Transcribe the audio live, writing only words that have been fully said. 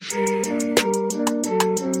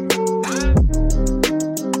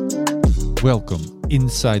Welcome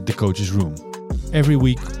inside the coach's room. Every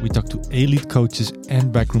week we talk to elite coaches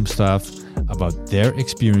and backroom staff about their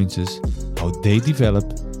experiences, how they develop,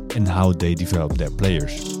 and how they develop their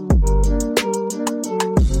players.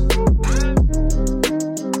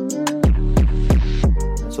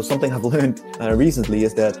 So something I've learned recently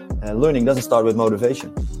is that learning doesn't start with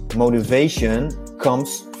motivation. Motivation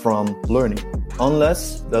comes from learning.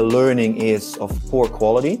 Unless the learning is of poor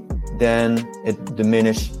quality, then it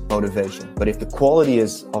diminishes motivation. But if the quality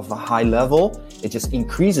is of a high level, it just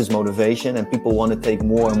increases motivation and people want to take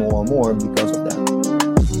more and more and more because of that.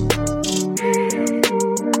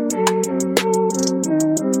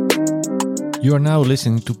 You are now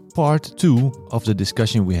listening to part 2 of the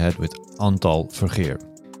discussion we had with Antal Vergeer.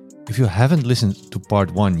 If you haven't listened to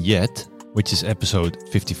part 1 yet, which is episode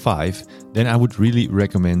 55, then I would really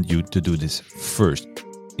recommend you to do this first.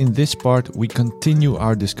 In this part, we continue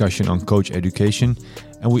our discussion on coach education,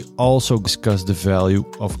 and we also discuss the value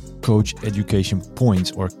of coach education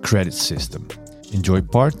points or credit system. Enjoy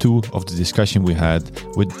part 2 of the discussion we had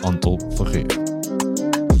with Antal Vergeer.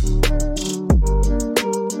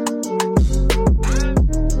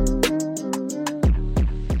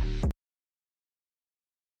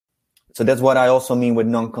 So that's what I also mean with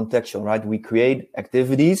non-contextual, right? We create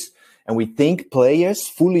activities and we think players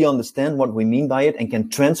fully understand what we mean by it and can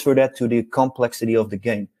transfer that to the complexity of the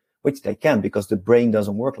game, which they can because the brain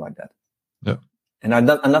doesn't work like that. Yeah. And I'm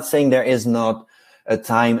not saying there is not a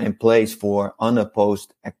time and place for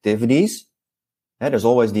unopposed activities. Yeah, there's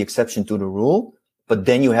always the exception to the rule, but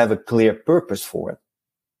then you have a clear purpose for it.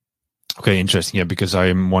 Okay, interesting. Yeah, because I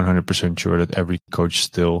am 100% sure that every coach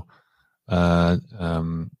still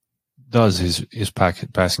does his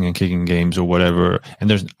passing and kicking games or whatever,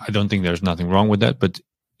 and I don't think there's nothing wrong with that. But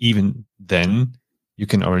even then, you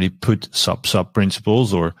can already put sub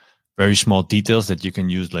principles or very small details that you can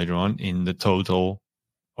use later on in the total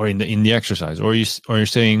or in the exercise. Or you're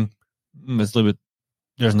saying it's a little bit.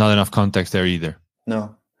 There's not enough context there either.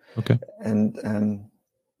 No. Okay. And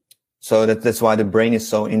so that's why the brain is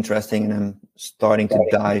so interesting, and I'm starting to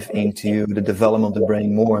dive into the development of the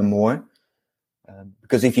brain more and more.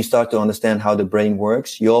 Because if you start to understand how the brain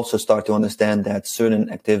works, you also start to understand that certain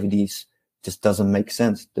activities just doesn't make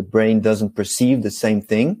sense. The brain doesn't perceive the same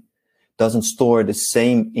thing, doesn't store the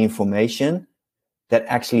same information that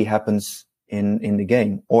actually happens in the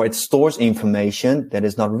game, or it stores information that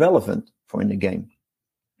is not relevant for in the game.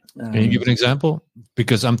 Can you give an example?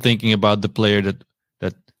 Because I'm thinking about the player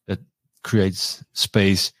that creates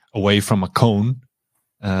space away from a cone.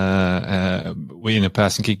 In a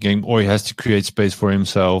pass and kick game, or he has to create space for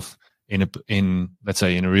himself in let's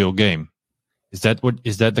say in a real game. Is that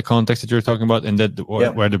the context that you're talking about, and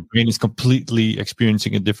where the brain is completely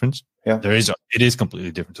experiencing a difference? Yeah, it is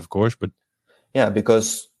completely different, of course, but yeah,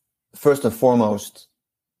 because first and foremost,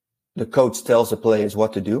 the coach tells the players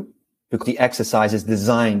what to do because the exercise is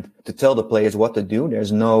designed to tell the players what to do.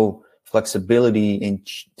 There's no flexibility in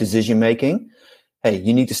decision making. Hey,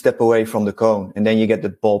 you need to step away from the cone, and then you get the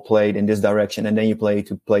ball played in this direction, and then you play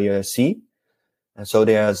to player C. And so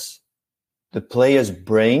the player's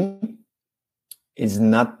brain is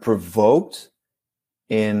not provoked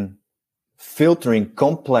in filtering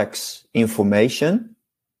complex information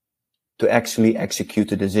to actually execute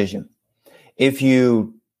the decision. If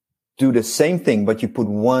you do the same thing, but you put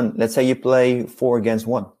one, let's say you play 4 against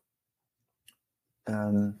 1,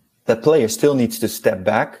 that player still needs to step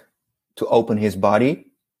back to open his body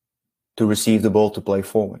to receive the ball to play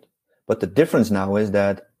forward. But the difference now is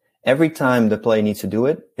that every time the player needs to do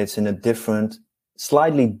it, it's in a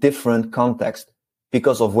slightly different context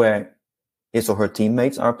because of where his or her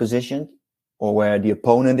teammates are positioned or where the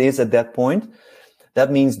opponent is at that point.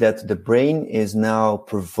 That means that the brain is now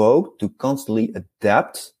provoked to constantly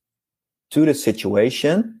adapt to the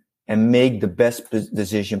situation and make the best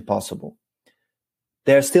decision possible.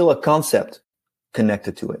 There's still a concept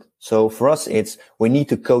connected to it. So for us, we need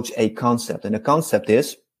to coach a concept. And the concept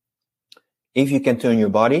is, if you can turn your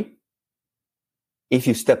body, if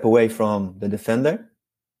you step away from the defender,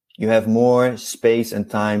 you have more space and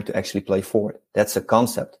time to actually play forward. That's a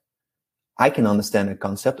concept. I can understand a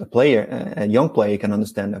concept. A young player can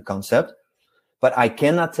understand a concept, but I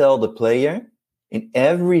cannot tell the player in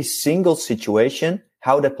every single situation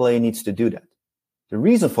how the player needs to do that. The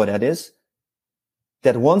reason for that is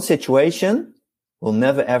that one situation will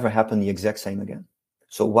never ever happen the exact same again.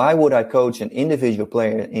 So why would I coach an individual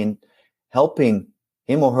player in helping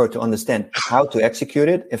him or her to understand how to execute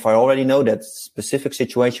it if I already know that specific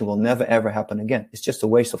situation will never ever happen again? It's just a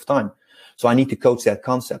waste of time. So I need to coach that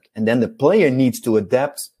concept. And then the player needs to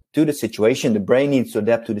adapt to the situation. The brain needs to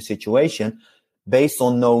adapt to the situation based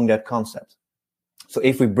on knowing that concept. So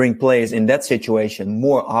if we bring players in that situation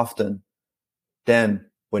more often than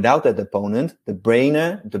without that opponent, the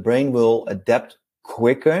brain will adapt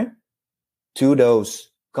quicker to those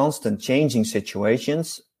constant changing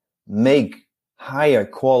situations, make higher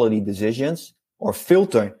quality decisions, or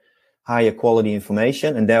filter higher quality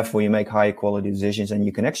information, and therefore you make higher quality decisions and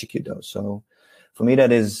you can execute those. So for me,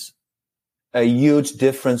 that is a huge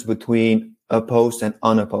difference between opposed and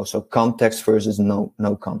unopposed. So context versus no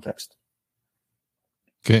context.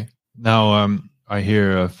 Okay. Now, I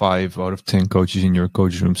hear 5 out of 10 coaches in your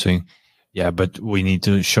coach room saying, yeah, but we need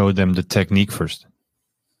to show them the technique first.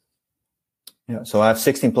 Yeah. So I have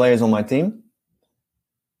 16 players on my team.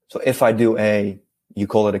 So if I do you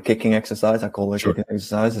call it a kicking exercise, I call it a kicking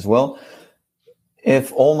exercise as well.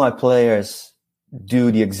 If all my players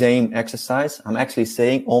do the exam exercise, I'm actually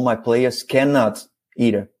saying all my players cannot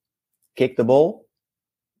either kick the ball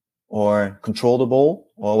or control the ball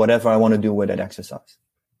or whatever I want to do with that exercise.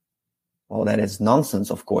 Well, that is nonsense,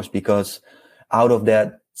 of course, because out of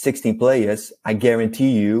that 16 players, I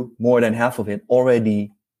guarantee you more than half of it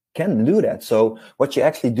already can do that. So what you're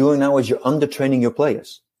actually doing now is you're undertraining your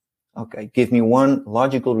players. Okay, give me one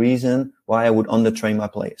logical reason why I would undertrain my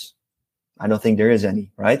players. I don't think there is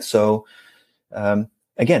any, right? So,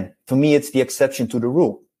 again, for me, it's the exception to the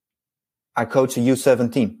rule. I coach a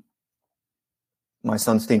U17, my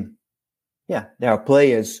son's team. Yeah, there are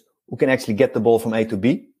players who can actually get the ball from A to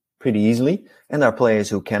B pretty easily, and there are players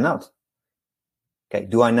who cannot. Okay,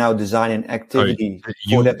 do I now design an activity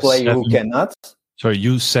for that player who cannot? Sorry,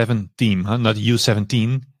 U7 team, huh? Not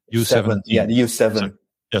U17, U7 team. Yeah, the U7 sorry.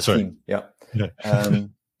 Yeah, sorry. team. Yeah.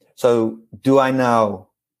 So do I now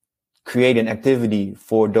create an activity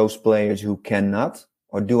for those players who cannot,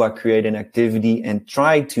 or do I create an activity and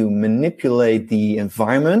try to manipulate the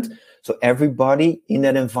environment so everybody in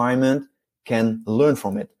that environment can learn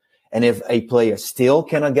from it? And if a player still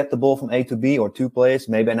cannot get the ball from A to B, or 2 players,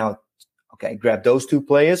 maybe I now, grab those 2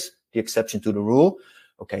 players, the exception to the rule.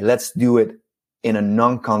 Okay, let's do it in a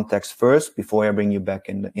non-context first before I bring you back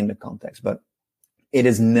in the context. But it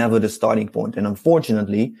is never the starting point. And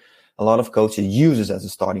unfortunately, a lot of coaches use it as a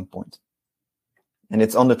starting point. And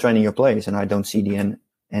it's undertraining your players. And I don't see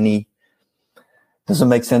doesn't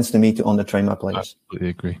make sense to me to undertrain my players. I completely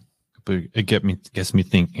agree. It gets me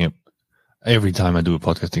thinking. Every time I do a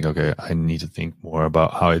podcast, I think, okay, I need to think more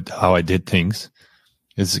about how I did things.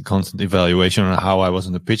 It's a constant evaluation on how I was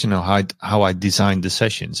on the pitch and how I designed the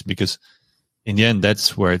sessions. Because in the end,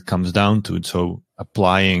 that's where it comes down to. So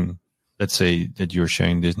applying, let's say that you're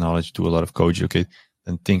sharing this knowledge to a lot of coaches, okay,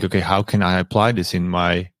 and think, okay, how can I apply this in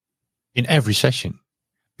every session?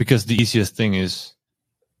 Because the easiest thing is,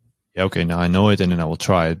 yeah, okay, now I know it and then I will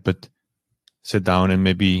try it. But sit down and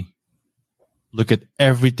maybe look at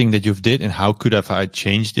everything that you've did and how could have I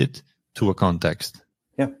changed it to a context?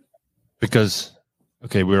 Yeah. Because,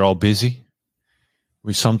 okay, we're all busy.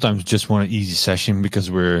 We sometimes just want an easy session because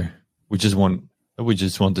we just want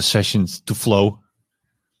the sessions to flow.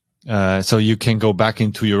 So you can go back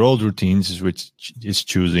into your old routines, which is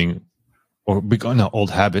choosing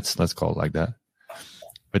old habits, let's call it like that.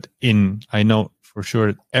 But I know for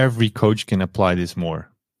sure that every coach can apply this more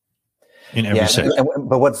in every session.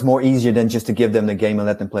 But what's more easier than just to give them the game and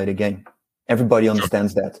let them play the game? Everybody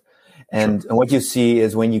understands that. And what you see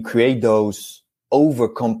is when you create those over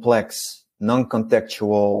complex,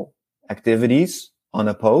 non-contextual activities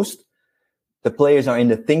unopposed, the players are in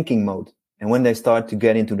the thinking mode. And when they start to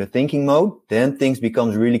get into the thinking mode, then things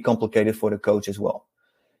becomes really complicated for the coach as well.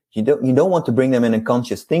 You don't want to bring them in a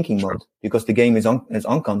conscious thinking mode because the game is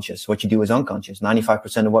unconscious. What you do is unconscious.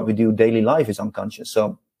 95% of what we do daily life is unconscious.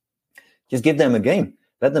 So just give them a game.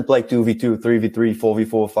 Let them play 2v2, 3v3,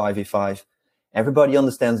 4v4, 5v5. Everybody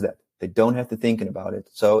understands that. They don't have to think about it.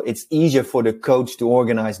 So it's easier for the coach to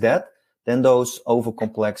organize that than those over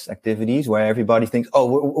complex activities where everybody thinks,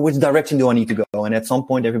 which direction do I need to go? And at some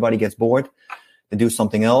point, everybody gets bored. They do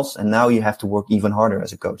something else. And now you have to work even harder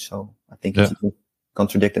as a coach. So I think it's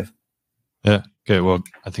contradictive. Yeah. Okay. Well,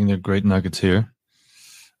 I think they're great nuggets here.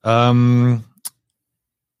 We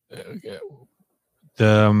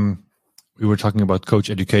were talking about coach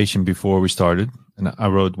education before we started, and I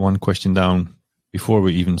wrote one question down before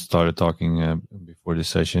we even started talking before this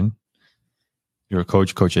session. You're a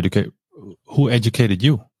coach educator. Who educated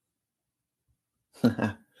you?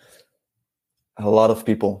 A lot of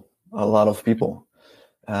people. But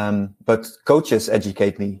coaches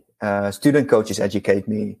educate me. Student coaches educate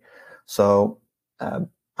me. So I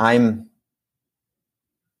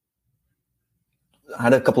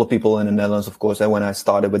had a couple of people in the Netherlands, of course, when I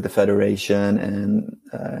started with the federation and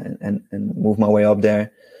moved my way up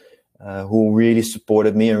there. who really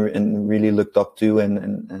supported me and really looked up to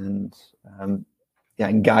and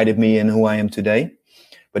guided me in who I am today.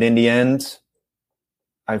 But in the end,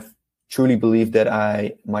 I truly believe that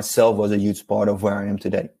I myself was a huge part of where I am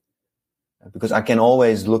today. Because I can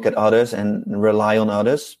always look at others and rely on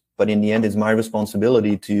others, but in the end, it's my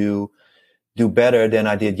responsibility to do better than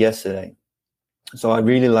I did yesterday. So I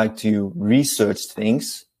really like to research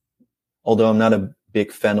things, although I'm not a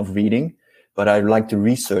big fan of reading, but I like to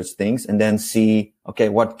research things and then see, okay,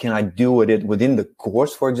 what can I do with it within the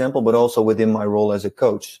course, for example, but also within my role as a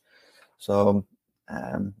coach. So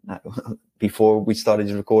before we started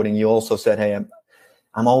recording, you also said, hey,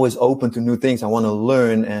 I'm always open to new things. I want to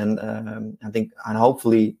learn. And I think, and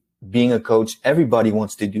hopefully being a coach, everybody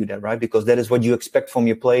wants to do that, right? Because that is what you expect from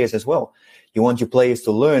your players as well. You want your players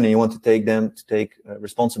to learn and you want to take them to take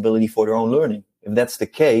responsibility for their own learning. If that's the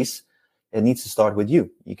case, it needs to start with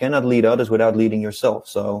you. You cannot lead others without leading yourself.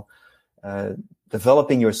 So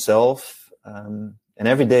developing yourself, and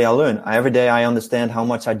every day I learn. Every day I understand how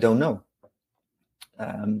much I don't know.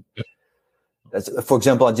 For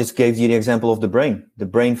example, I just gave you the example of the brain. The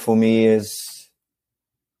brain for me is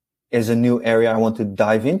a new area I want to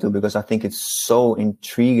dive into because I think it's so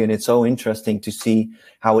intriguing. It's so interesting to see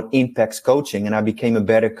how it impacts coaching. And I became a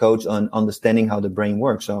better coach on understanding how the brain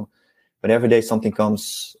works. So, but every day something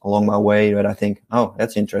comes along my way that I think, oh,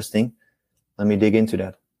 that's interesting. Let me dig into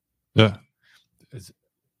that. Yeah.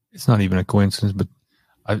 It's not even a coincidence, but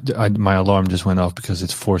my alarm just went off because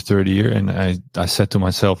it's 4:30 here, and I said to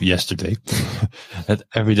myself yesterday that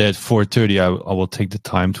every day at 4:30 I will take the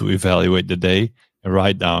time to evaluate the day and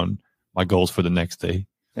write down my goals for the next day.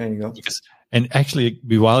 There you go. And actually,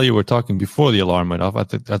 while you were talking before the alarm went off, I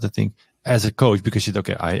think as a coach, because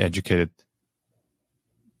I educated.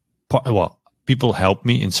 Well, people helped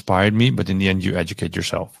me, inspired me, but in the end, you educate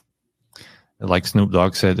yourself. Like Snoop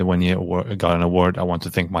Dogg said, that when he got an award, I want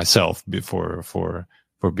to thank myself for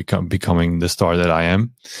becoming the star that I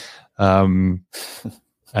am.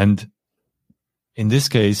 And in this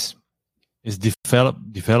case, is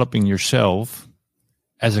developing yourself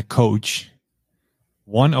as a coach.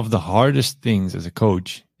 One of the hardest things as a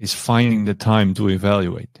coach is finding the time to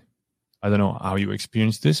evaluate. I don't know how you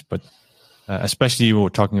experience this, but especially we're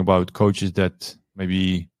talking about coaches that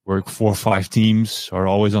maybe work 4 or 5 teams, are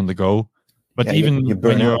always on the go. But yeah, even you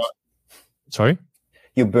burn when you're out. Sorry?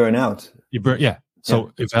 You burn out. Yeah.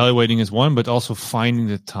 So evaluating is one, but also finding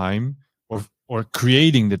the time or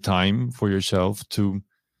creating the time for yourself to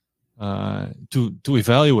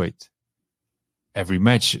evaluate every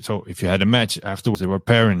match. So if you had a match afterwards, there were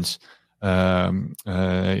parents. You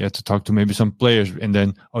had to talk to maybe some players, and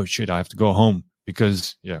then I have to go home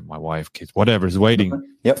because my wife, kids, whatever is waiting.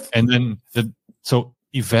 Yep. And then so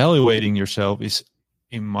evaluating yourself is,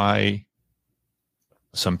 in my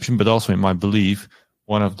assumption, but also in my belief,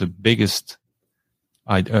 one of the biggest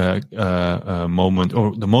moment,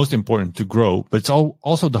 or the most important to grow, but it's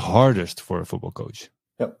also the hardest for a football coach.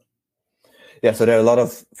 Yep. Yeah. So there are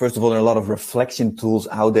first of all, there are a lot of reflection tools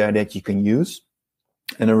out there that you can use.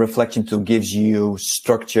 And a reflection tool gives you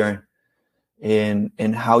structure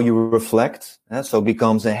in how you reflect. So it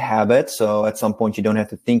becomes a habit. So at some point you don't have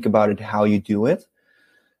to think about it, how you do it.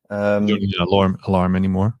 You don't need an alarm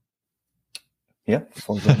anymore. Yeah,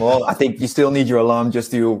 for example. Well, I think you still need your alarm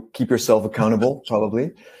just to keep yourself accountable,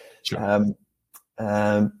 probably. Sure.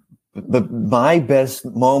 But my best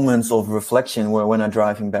moments of reflection were when I'm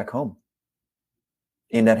driving back home.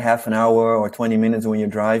 In that half an hour or 20 minutes when you're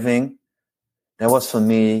driving, that was for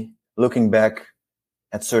me looking back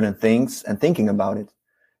at certain things and thinking about it.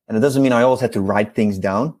 And it doesn't mean I always had to write things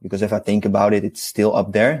down, because if I think about it, it's still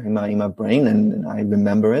up there in my brain and I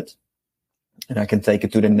remember it. And I can take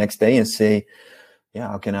it to the next day and say,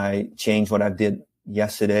 how can I change what I did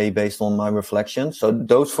yesterday based on my reflection? So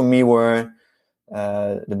those for me were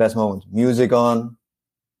the best moments. Music on,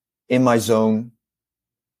 in my zone,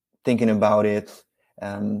 thinking about it.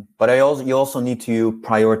 But you also need to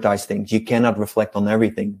prioritize things. You cannot reflect on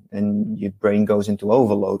everything and your brain goes into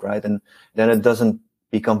overload, right? And then it doesn't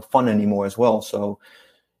become fun anymore as well. So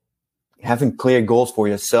having clear goals for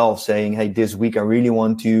yourself, saying, hey, this week I really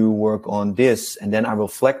want to work on this, and then I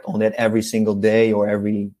reflect on that every single day or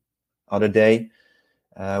every other day,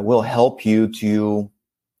 will help you to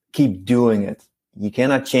keep doing it. You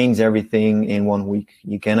cannot change everything in 1 week.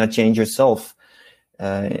 You cannot change yourself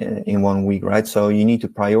in 1 week, right? So you need to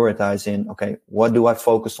prioritize okay, what do I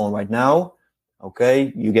focus on right now?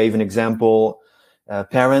 Okay, you gave an example,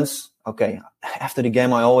 parents. Okay, after the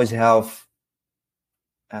game, I always have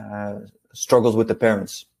struggles with the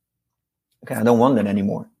parents. Okay, I don't want that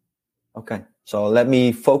anymore. Okay, So let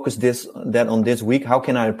me focus that on this week. How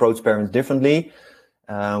can I approach parents differently?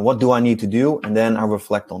 What do I need to do? And then I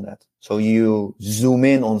reflect on that. So you zoom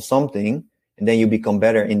in on something, and then you become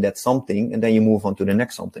better in that something, and then you move on to the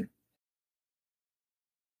next something.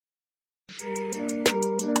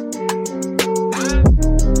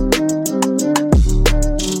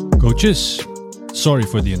 Coaches, sorry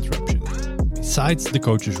for the interruption. Besides the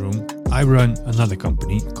coaches room, I run another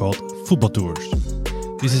company called Football Tours.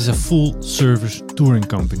 This is a full-service touring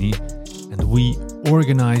company, and we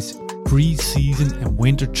organize pre-season and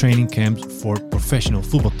winter training camps for professional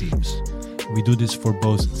football teams. We do this for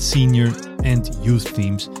both senior and youth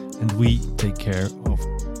teams, and we take care of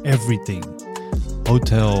everything.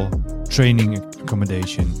 Hotel, training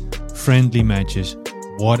accommodation, friendly matches,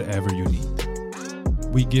 whatever you need.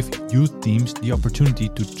 We give youth teams the opportunity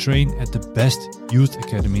to train at the best youth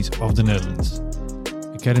academies of the Netherlands.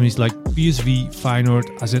 Academies like PSV,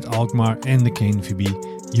 Feyenoord, AZ Alkmaar and the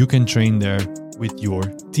KNVB, you can train there with your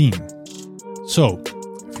team. So,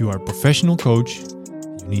 if you are a professional coach,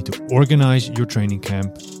 you need to organize your training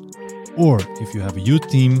camp, or if you have a youth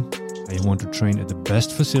team and you want to train at the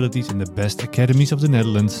best facilities in the best academies of the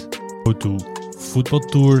Netherlands, go to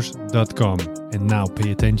footballtours.com. And now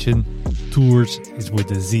pay attention, tours is with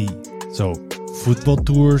a Z. So,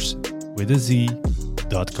 footballtours with a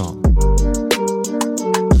Z.com.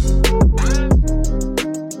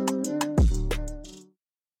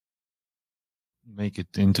 Make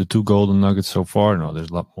it into 2 golden nuggets so far. No,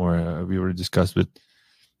 there's a lot more we already discussed. But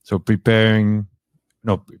so preparing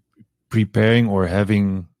or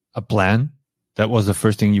having a plan. That was the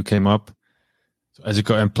first thing you came up. So as a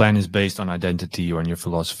plan is based on identity or on your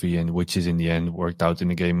philosophy, and which is in the end worked out in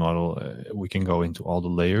the game model. We can go into all the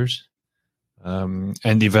layers and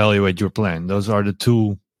evaluate your plan. Those are the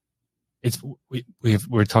two.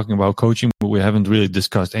 We're talking about coaching, but we haven't really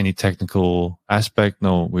discussed any technical aspect.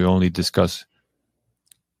 No, we only discuss.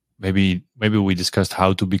 Maybe we discussed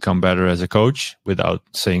how to become better as a coach without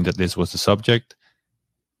saying that this was the subject.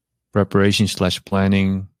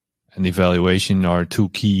 Preparation/planning and evaluation are two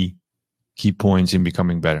key points in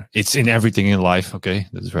becoming better. It's in everything in life, okay?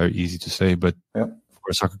 That's very easy to say, but for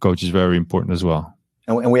a soccer coach, it's very important as well.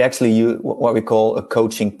 And we actually use what we call a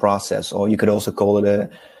coaching process, or you could also call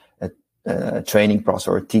it a training process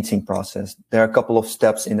or a teaching process. There are a couple of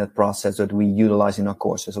steps in that process that we utilize in our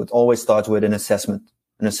courses. So it always starts with an assessment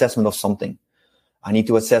of something. I need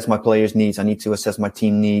to assess my players' needs. I need to assess my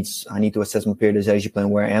team needs. I need to assess my periodization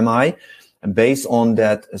plan. Where am I? And based on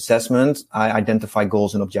that assessment, I identify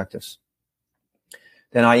goals and objectives.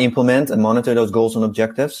 Then I implement and monitor those goals and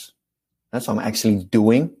objectives. So I'm actually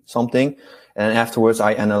doing something. And afterwards,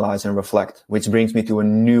 I analyze and reflect, which brings me to a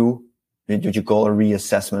new, what you call a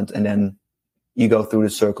reassessment. And then you go through the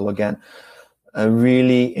circle again. A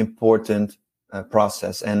really important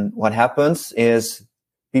process. And what happens is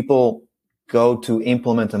people go to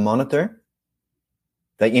implement and monitor.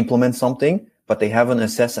 They implement something, but they haven't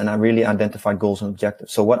assessed and really identified goals and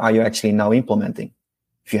objectives. So what are you actually now implementing?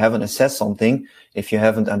 If you haven't assessed something, if you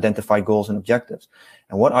haven't identified goals and objectives,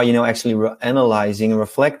 and what are you now actually analyzing and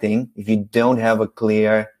reflecting if you don't have a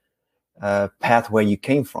clear path where you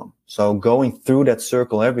came from? So going through that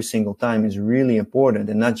circle every single time is really important,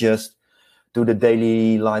 and not just do the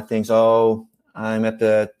daily life things. Oh, I'm at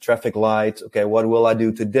the traffic light. Okay, what will I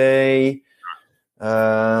do today?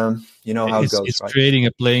 You know how it goes. It's right? Creating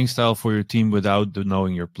a playing style for your team without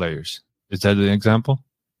knowing your players. Is that an example?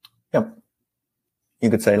 Yep. You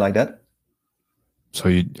could say like that. So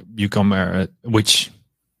you come which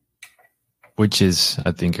is,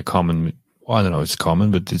 I think, a common. Well, I don't know, it's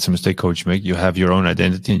common, but it's a mistake coach make. You have your own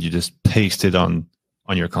identity and you just paste it on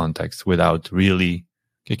your context without really.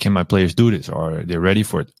 Okay, can my players do this? Or are they ready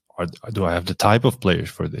for it? Or do I have the type of players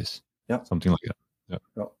for this? Yeah, something like that.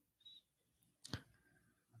 Yeah.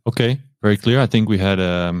 Okay, very clear. I think we had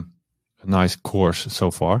a nice course so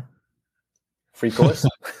far. Free course.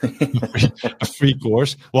 A free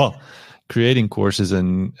course. Well, creating courses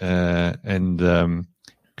and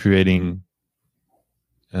creating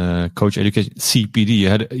coach education,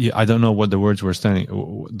 CPD. I don't know what the words were standing.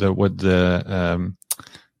 What the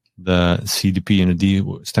CDP and the D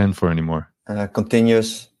stand for anymore.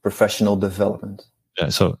 Continuous professional development. Yeah.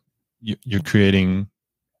 So you're creating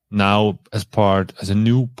now as a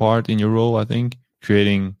new part in your role. I think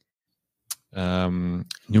creating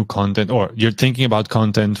new content, or you're thinking about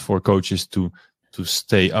content for coaches to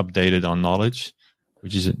stay updated on knowledge,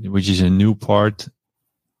 which is a new part.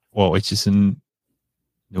 Well, which is a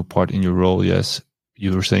new part in your role. Yes,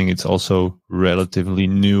 you were saying it's also relatively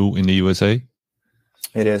new in the USA.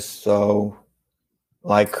 It is. So,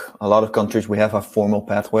 like a lot of countries, we have a formal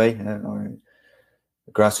pathway, or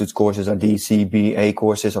Grassroots courses are DC, BA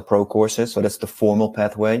courses or pro courses. So that's the formal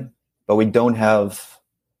pathway. But we don't have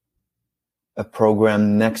a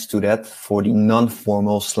program next to that for the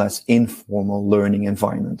non-formal/informal learning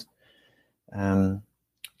environment.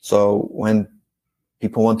 So when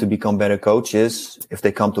people want to become better coaches, if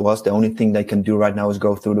they come to us, the only thing they can do right now is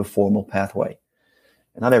go through the formal pathway.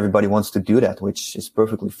 And not everybody wants to do that, which is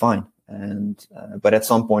perfectly fine. But at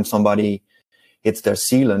some point, somebody hits their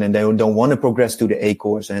ceiling and they don't want to progress to the A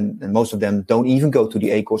course. And most of them don't even go to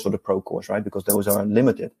the A course or the pro course, right? Because those are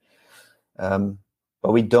limited.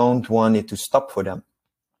 But we don't want it to stop for them.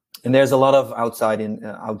 And there's a lot of out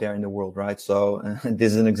there in the world, right? So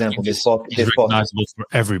this is an example. This is recognizable for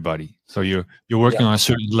everybody. So you're working on a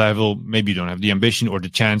certain level. Maybe you don't have the ambition or the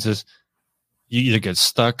chances. You either get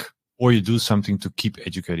stuck or you do something to keep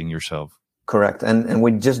educating yourself. Correct. And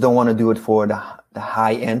we just don't want to do it for the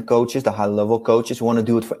high-end coaches, the high-level coaches. We want to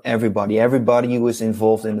do it for everybody who is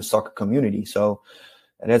involved in the soccer community. So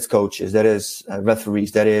that's coaches, that is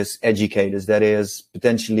referees, that is educators, that is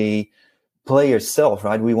potentially players self,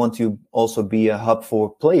 right? We want to also be a hub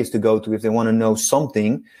for players to go to if they want to know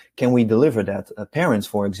something. Can we deliver that? Parents,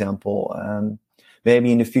 for example,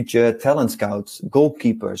 maybe in the future, talent scouts,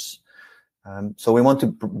 goalkeepers. So we want to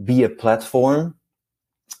be a platform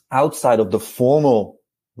outside of the formal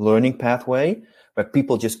learning pathway where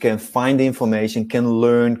people just can find the information, can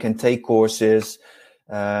learn, can take courses,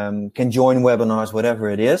 can join webinars, whatever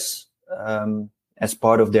it is, as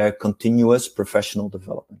part of their continuous professional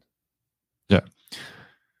development. Yeah.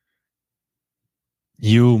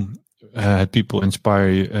 You had people inspire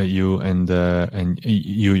you, and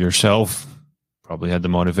you yourself probably had the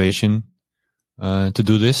motivation to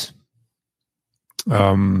do this.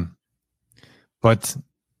 But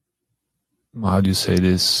how do you say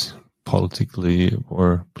this politically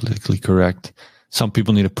correct? Some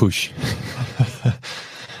people need a push.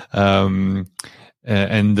 And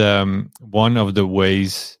one of the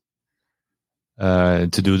ways to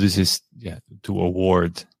do this is to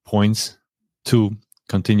award points to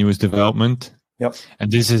continuous development. Yep.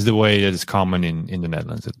 And this is the way that is common in the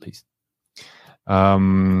Netherlands, at least.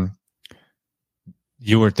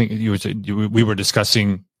 We were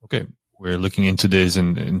discussing, okay, we're looking into this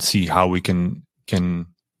and see how we can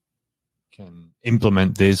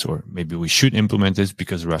implement this, or maybe we should implement this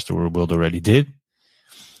because the rest of the world already did.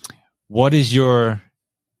 What is your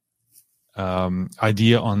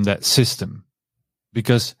idea on that system?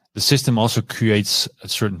 Because the system also creates a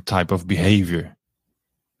certain type of behavior.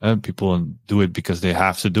 People do it because they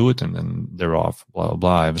have to do it, and then they're off. Blah blah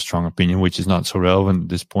blah. I have a strong opinion, which is not so relevant at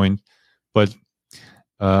this point. But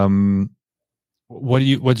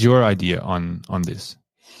what's your idea on this?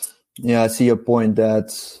 Yeah, I see your point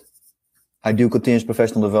that I do continuous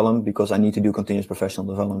professional development because I need to do continuous professional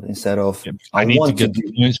development instead of I need to get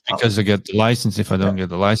continuous because I get the license. If I don't get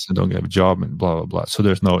the license, I don't get a job, and blah blah blah. So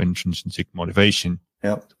there's no intrinsic motivation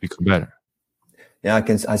to become better. Yeah,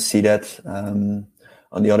 I see that.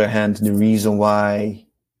 On the other hand, the reason why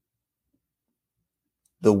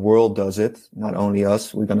the world does it, not only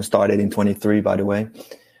us, we're going to start it in 23, by the way,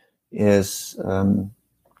 is that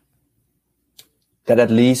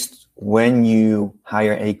at least when you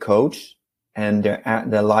hire a coach and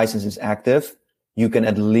their license is active, you can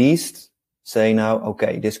at least say now,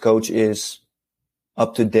 okay, this coach is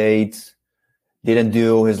up to date, didn't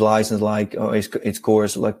do his license his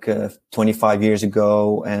course 25 years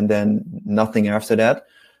ago, and then nothing after that.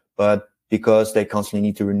 But because they constantly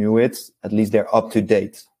need to renew it, at least they're up to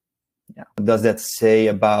date. Yeah. What does that say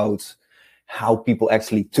about how people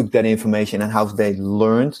actually took that information and how they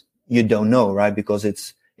learned? You don't know, right? Because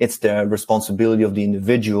it's the responsibility of the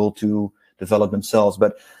individual to develop themselves.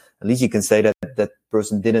 But at least you can say that that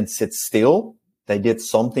person didn't sit still. They did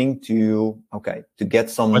something to get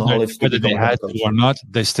some knowledge. Whether they had to or not,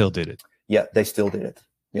 they still did it. Yeah, they still did it.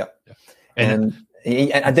 Yeah. And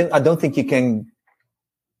I don't think you can.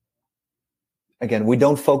 Again, we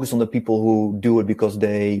don't focus on the people who do it because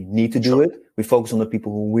they need to do it. We focus on the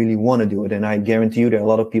people who really want to do it. And I guarantee you there are a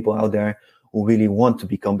lot of people out there who really want to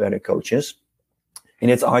become better coaches. And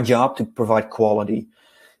it's our job to provide quality.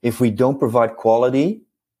 If we don't provide quality,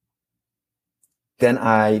 then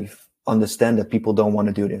I understand that people don't want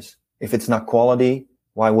to do this. If it's not quality,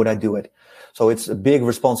 why would I do it? So it's a big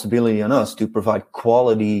responsibility on us to provide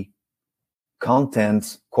quality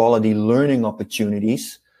content, quality learning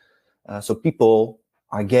opportunities. So people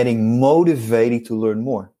are getting motivated to learn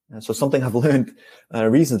more. So something I've learned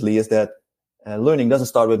recently is that learning doesn't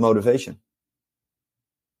start with motivation.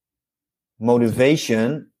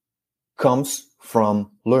 Motivation comes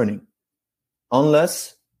from learning.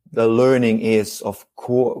 Unless the learning is of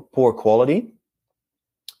poor quality,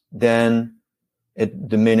 then it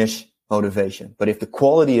diminishes motivation. But if the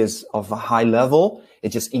quality is of a high level, it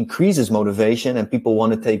just increases motivation, and people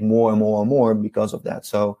want to take more and more and more because of that.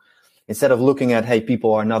 So instead of looking at, hey,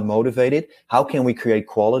 people are not motivated, how can we create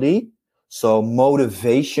quality? So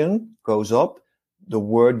motivation goes up, the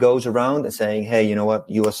word goes around and saying, hey, you know what,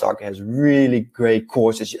 US Soccer has really great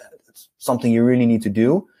courses. It's something you really need to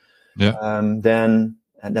do. Yeah. Then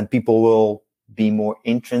people will be more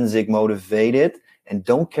intrinsic motivated and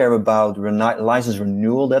don't care about license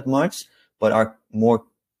renewal that much, but are more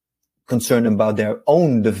concerned about their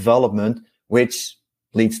own development, which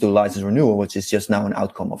leads to license renewal, which is just now an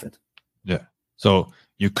outcome of it. Yeah. So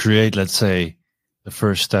you create, let's say, the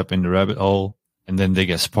first step in the rabbit hole, and then they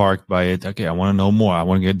get sparked by it. Okay, I want to know more. I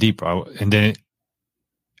want to get deeper. And then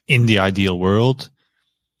in the ideal world,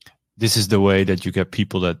 this is the way that you get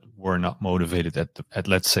people that were not motivated at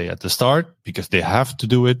let's say at the start, because they have to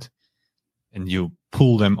do it, and you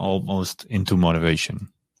pull them almost into motivation.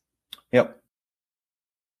 Yep.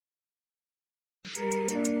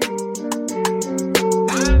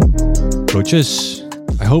 Coaches,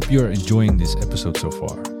 I hope you're enjoying this episode so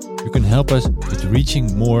far. You can help us with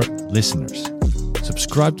reaching more listeners.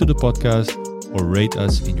 Subscribe to the podcast or rate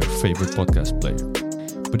us in your favorite podcast player.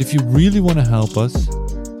 But if you really want to help us,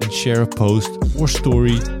 then share a post or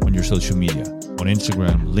story on your social media, on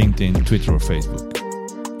Instagram, LinkedIn, Twitter, or Facebook.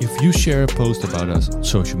 If you share a post about us on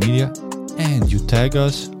social media and you tag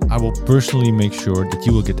us, I will personally make sure that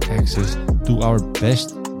you will get access to our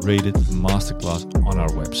best rated masterclass on our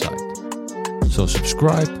website. So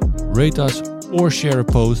subscribe, rate us, or share a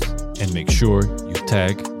post, and make sure you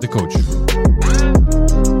tag the Coaches Room.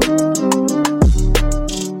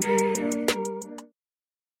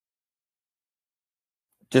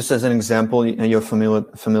 Just as an example, you're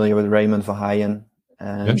familiar with Raymond Vergeer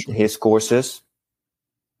and his courses.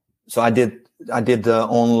 So I did the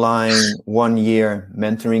online 1 year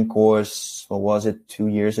mentoring course. What was it? 2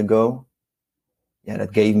 years ago. Yeah,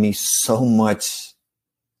 that gave me so much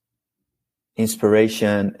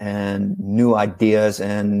inspiration and new ideas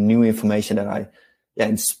and new information that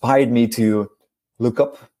inspired me to look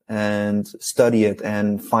up and study it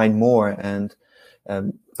and find more. And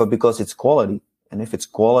but because it's quality, and if it's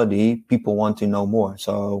quality, people want to know more.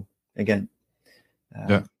 So again,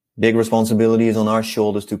 big responsibility is on our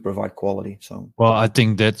shoulders to provide quality. So well, I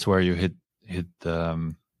think that's where you hit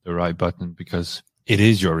the right button, because it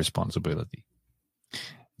is your responsibility.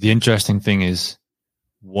 The interesting thing is,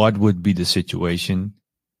 what would be the situation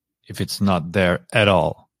if it's not there at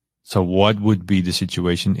all? So what would be the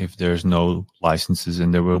situation if there's no licenses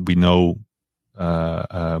and there will be no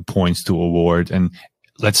points to award, and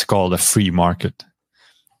let's call it a free market?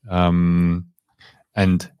 And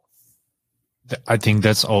I think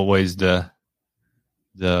that's always that's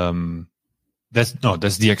the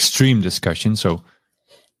extreme discussion. So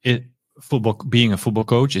being a football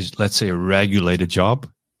coach is, let's say, a regulated job,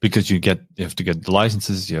 because you have to get the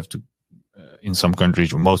licenses. You have to, in some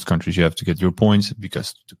countries or most countries, you have to get your points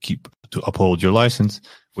because to uphold your license,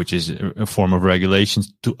 which is a form of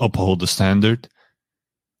regulations to uphold the standard.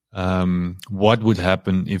 What would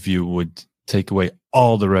happen if you would take away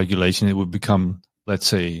all the regulation? It would become, let's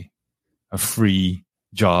say, a free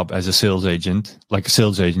job as a sales agent, like a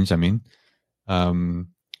sales agent. I mean,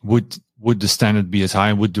 would the standard be as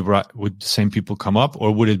high? Would the same people come up,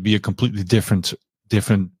 or would it be a completely different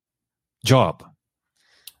job?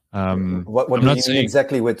 What do you mean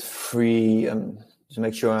exactly with free? To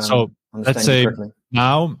make sure I'm understanding let's say correctly.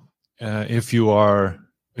 Now, if you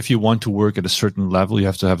want to work at a certain level, you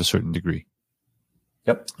have to have a certain degree.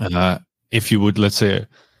 Yep. If you would say,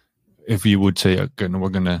 okay, we're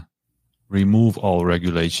gonna remove all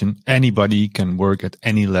regulation, anybody can work at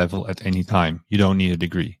any level at any time. You don't need a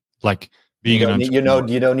degree. Like being an entrepreneur.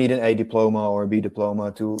 You don't need an A diploma or a B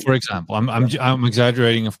diploma to. For example, I'm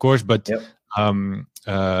exaggerating, of course, but yep.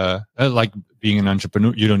 Like being an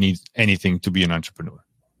entrepreneur, you don't need anything to be an entrepreneur.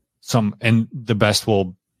 And the best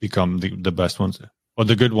will become the best ones, or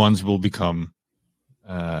the good ones will become.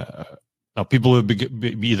 People will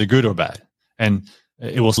be either good or bad, and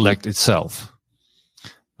it will select itself.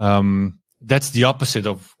 That's the opposite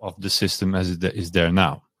of the system as it is there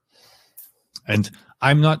now. And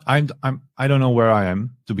I don't know where I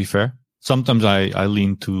am, to be fair. Sometimes I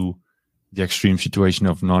lean to the extreme situation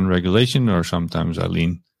of non-regulation, or sometimes I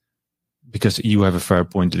lean, because you have a fair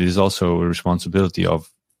point, it is also a responsibility of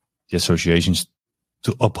the associations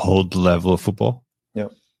to uphold the level of football. Yeah.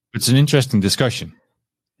 It's an interesting discussion.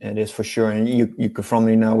 It is, for sure. And you confront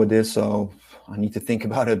me now with this, so I need to think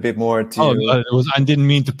about it a bit more. I didn't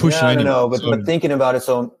mean to push you anyway. No, but thinking about it,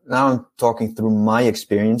 so now I'm talking through my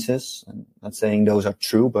experiences. I'm not saying those are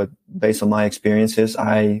true, but based on my experiences,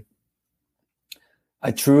 I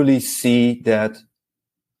truly see that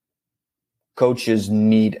coaches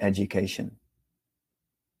need education.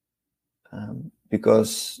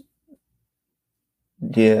 Because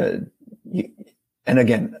and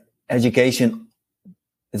again, education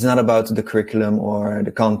is not about the curriculum or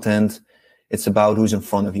the content. It's about who's in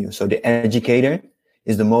front of you. So the educator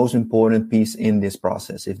is the most important piece in this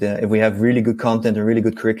process. If we have really good content and really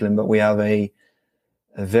good curriculum, but we have a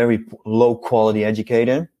very low quality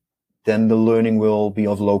educator, then the learning will be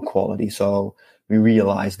of low quality. So we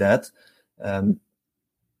realize that.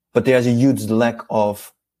 But there's a huge lack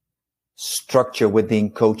of structure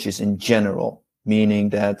within coaches in general, meaning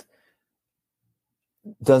that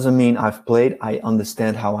doesn't mean I've played. I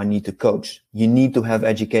understand how I need to coach. You need to have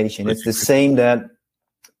education. It's the same that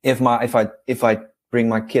if I bring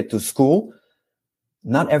my kid to school,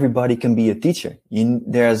 not everybody can be a teacher.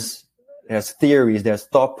 There's theories, there's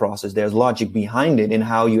thought process, there's logic behind it in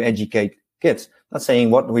how you educate kids. Not saying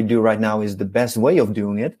what we do right now is the best way of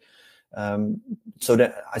doing it. So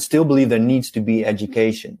that I still believe there needs to be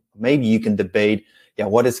education. Maybe you can debate,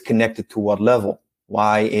 what is connected to what level?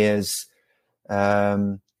 Why is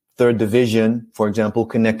third division, for example,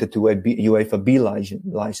 connected to a UEFA B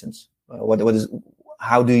license?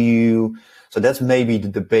 So that's maybe the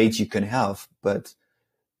debate you can have, but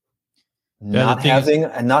not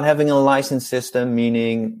having a license system,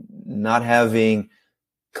 meaning not having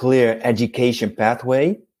clear education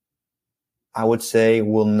pathway, I would say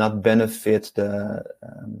will not benefit the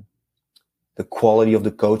quality of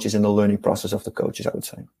the coaches and the learning process of the coaches, I would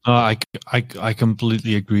say. I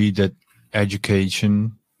completely agree that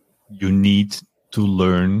education, you need to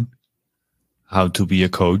learn how to be a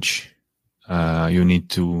coach. You need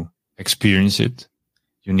to experience it.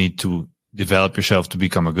 You need to develop yourself to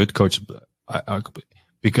become a good coach.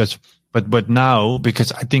 Because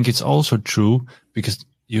I think it's also true, because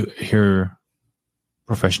you hear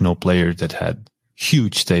professional players that had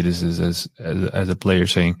huge statuses as a player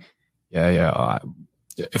saying,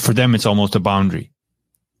 for them it's almost a boundary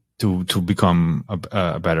to become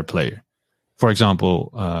a better player. For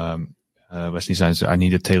example, Wesley says, I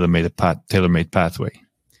need a tailor-made pathway.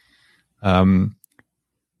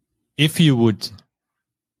 If you would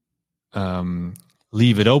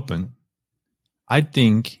leave it open, I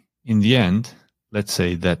think in the end, let's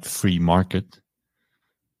say that free market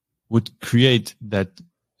would create that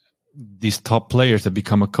these top players that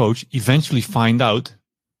become a coach eventually find out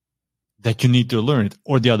that you need to learn it,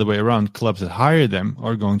 or the other way around. Clubs that hire them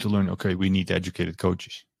are going to learn, okay, we need educated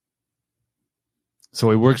coaches.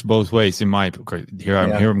 So it works both ways. Here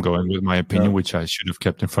I'm going with my opinion, which I should have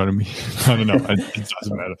kept in front of me. No, it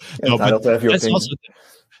doesn't matter. No, but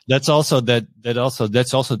that's also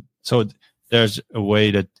so there's a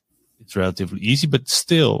way that it's relatively easy, but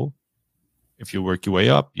still, if you work your way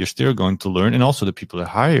up, you're still going to learn. And also the people that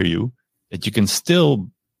hire you, that you can still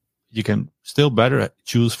better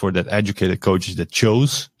choose for that educated coaches that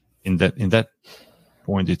chose in that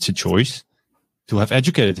point. It's a choice to have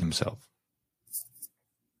educated himself.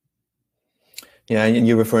 Yeah, and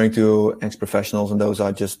you're referring to ex-professionals, and those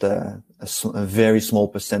are just a very small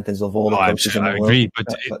percentage of all the coaches in the world. I agree, but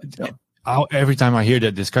every time I hear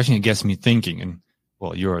that discussion, it gets me thinking. And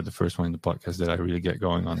well, you're the first one in the podcast that I really get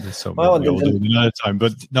going on this, so we'll do it another time.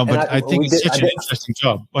 But I think it's such an interesting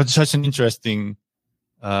job. It's such an interesting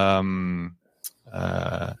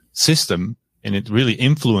system, and it really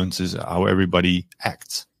influences how everybody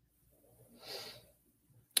acts.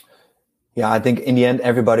 Yeah, I think in the end,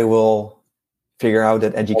 everybody will figure out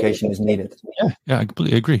that education is needed. Yeah, I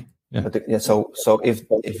completely agree. Yeah. But so if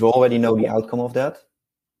we already know the outcome of that,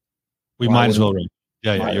 we might as well.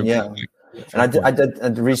 Yeah. And I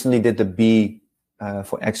recently did the B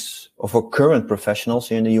for current professionals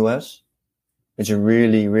here in the US. It's a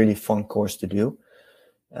really, really fun course to do.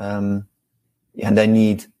 And they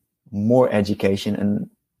need more education and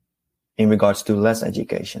in regards to less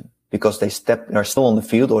education, because they're still on the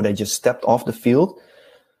field, or they just stepped off the field.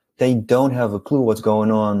 They don't have a clue what's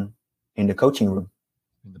going on in the coaching room.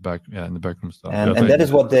 In the back room stuff. And that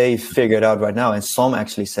is what they figured out right now. And some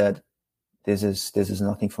actually said, this is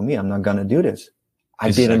nothing for me. I'm not going to do this.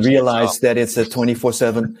 I didn't realize that it's a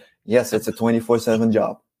 24/7. Yes, it's a 24/7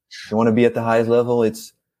 job. If you want to be at the highest level,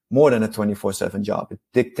 it's more than a 24/7 job. It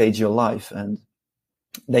dictates your life, and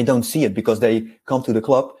they don't see it because they come to the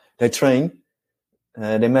club, they train,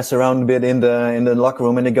 they mess around a bit in the locker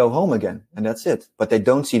room, and they go home again, and that's it. But they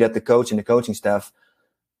don't see that the coach and the coaching staff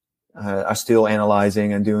are still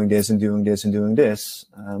analyzing and doing this and doing this and doing this.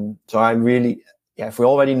 So I really, if we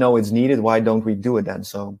already know it's needed, why don't we do it then?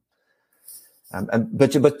 So,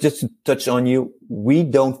 but just to touch on you, we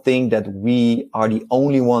don't think that we are the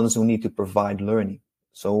only ones who need to provide learning.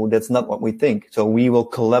 So that's not what we think. So we will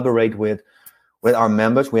collaborate with our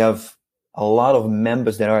members. We have a lot of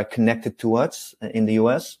members that are connected to us in the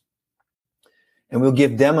US, and we'll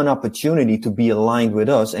give them an opportunity to be aligned with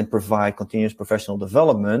us and provide continuous professional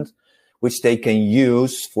development, which they can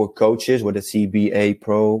use for coaches with a CBA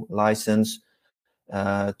Pro license,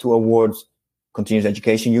 to award continuous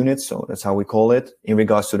education units. So that's how we call it in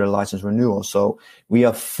regards to their license renewal. So we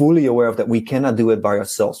are fully aware of that. We cannot do it by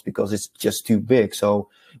ourselves because it's just too big. So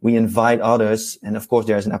we invite others. And of course,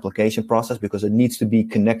 there's an application process because it needs to be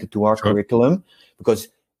connected to our curriculum. Because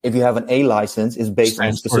if you have an A license, it's based on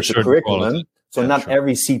a specific curriculum. Quality. So not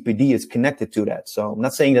every CPD is connected to that. So I'm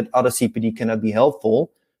not saying that other CPD cannot be helpful,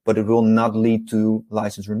 but it will not lead to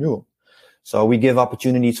license renewal. So we give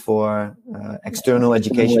opportunities for external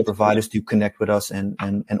education providers to connect with us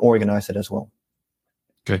and organize it as well.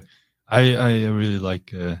 Okay. I really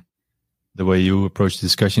like the way you approach the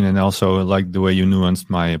discussion, and also like the way you nuanced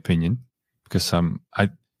my opinion, because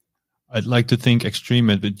I'd like to think extreme,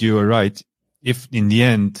 but you are right. If in the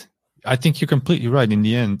end, I think you're completely right. In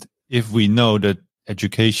the end, if we know that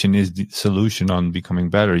education is the solution on becoming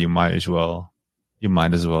better, you might as well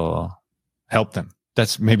help them.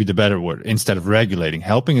 That's maybe the better word. Instead of regulating,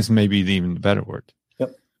 helping is maybe even the better word.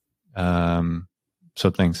 Yep. So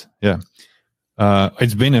thanks. Yeah.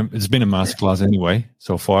 It's been a masterclass anyway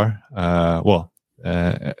so far.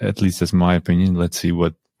 At least that's my opinion. Let's see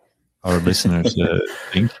what our listeners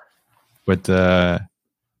think. But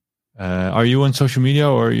are you on social media,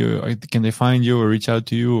 or can they find you or reach out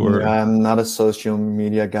to you? Or I'm not a social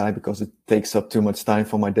media guy because it takes up too much time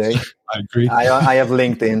for my day. I agree. I have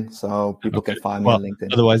LinkedIn, so people can find me on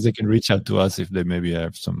LinkedIn. Otherwise, they can reach out to us if they maybe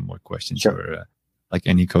have some more questions. Sure. Or like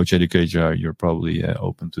any coach educator, you're probably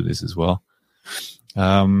open to this as well.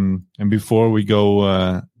 And before we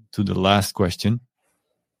go to the last question,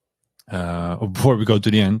 or before we go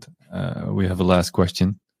to the end, we have a last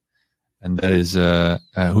question, and that is,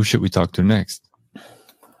 who should we talk to next?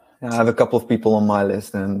 I have a couple of people on my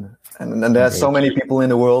list, and there are so many people in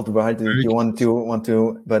the world, right? You want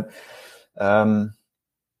to, but I'm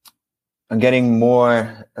getting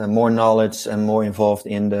more knowledge and more involved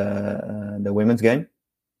in the women's game.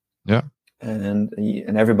 Yeah, and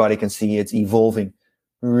everybody can see it's evolving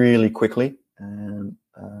really quickly, and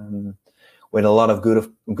with a lot of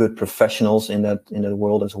good professionals in that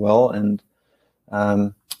world as well. And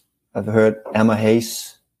I've heard Emma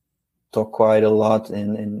Hayes talk quite a lot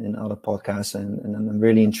in other podcasts, and I'm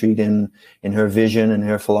really intrigued in her vision and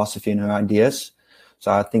her philosophy and her ideas.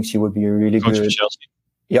 So I think she would be a really good,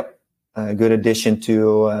 a good addition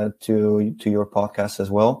to your podcast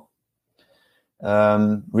as well.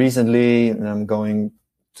 Recently, I'm going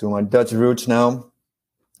to my Dutch roots now.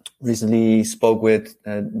 Recently spoke with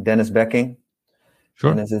Dennis Becking.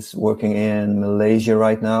 Sure. Dennis is working in Malaysia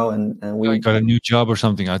right now, and we got a new job or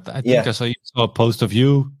something. I think I saw a post of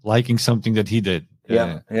you liking something that he did.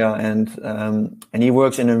 And he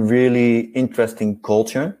works in a really interesting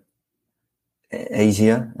culture,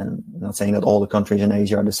 Asia. And I'm not saying that all the countries in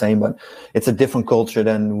Asia are the same, but it's a different culture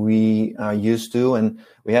than we are used to. And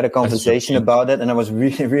we had a conversation about it, and I was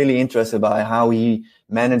really, really interested by how he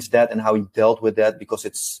managed that and how he dealt with that, because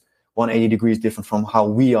it's 180 degrees different from how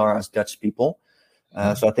we are as Dutch people.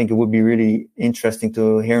 So I think it would be really interesting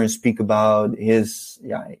to hear him speak about his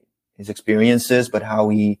experiences, but how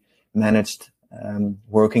he managed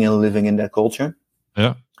working and living in that culture.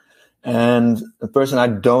 Yeah. And a person I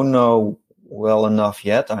don't know well enough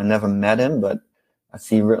yet, I never met him, but I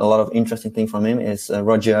see a lot of interesting things from him, is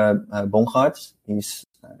Roger Bongaert. He's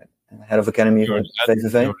head of academy for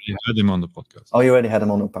VVV. You already had him on the podcast. Oh, you already had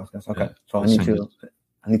him on the podcast. Okay. Yeah, so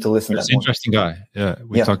I need to listen to that. He's an interesting guy. Yeah.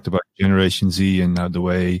 We talked about Generation Z and the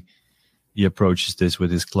way he approaches this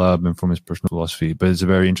with his club and from his personal philosophy. But it's a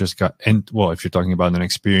very interesting guy. And if you're talking about an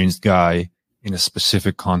experienced guy in a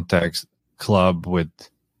specific context, club with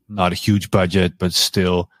not a huge budget, but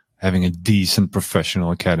still having a decent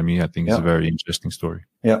professional academy, I think is a very interesting story.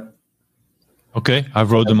 Yeah. Okay.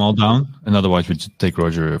 I've wrote them all down. And otherwise we should take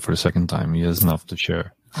Roger for a second time. He has enough to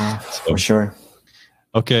share. For sure.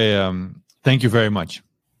 Okay. Thank you very much.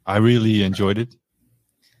 I really enjoyed it.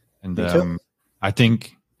 And I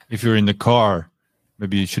think if you're in the car,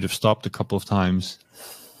 maybe you should have stopped a couple of times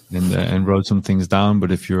and wrote some things down.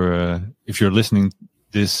 But if you're listening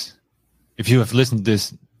this, if you have listened to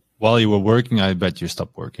this while you were working, I bet you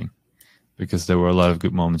stopped working, because there were a lot of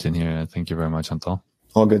good moments in here. Thank you very much, Antal.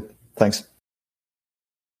 All good. Thanks.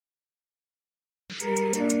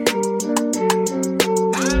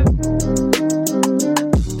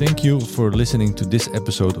 Thank you for listening to this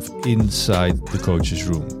episode of Inside the Coach's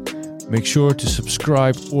Room. Make sure to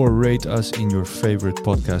subscribe or rate us in your favorite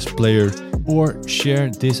podcast player, or share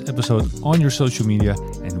this episode on your social media,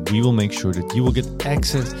 and we will make sure that you will get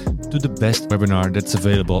access to the best webinar that's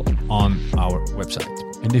available on our website.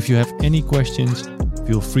 And if you have any questions,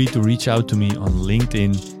 feel free to reach out to me on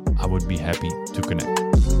LinkedIn. I would be happy to connect.